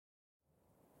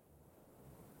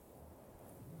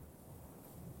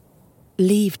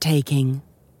Leave-Taking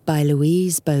by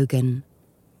Louise Bogan.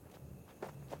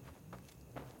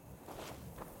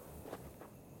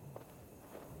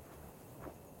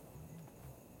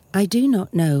 I do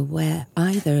not know where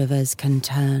either of us can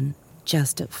turn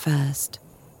just at first,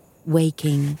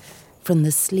 waking from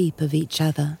the sleep of each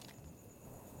other.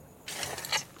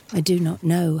 I do not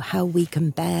know how we can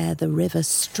bear the river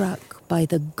struck by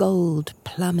the gold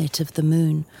plummet of the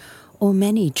moon, or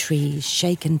many trees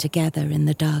shaken together in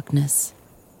the darkness.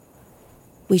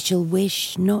 We shall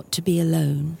wish not to be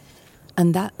alone,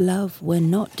 and that love were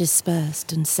not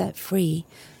dispersed and set free,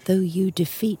 though you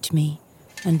defeat me,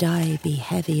 and I be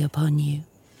heavy upon you.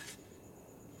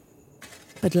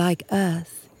 But like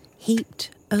earth,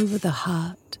 heaped over the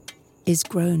heart, is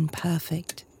grown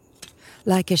perfect.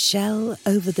 Like a shell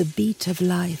over the beat of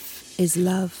life, is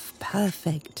love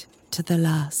perfect to the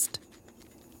last.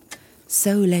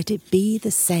 So let it be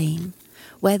the same,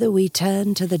 whether we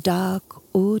turn to the dark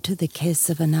or to the kiss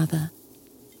of another.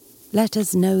 Let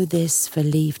us know this for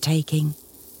leave-taking,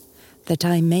 that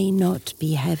I may not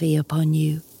be heavy upon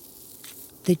you,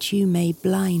 that you may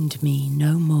blind me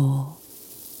no more.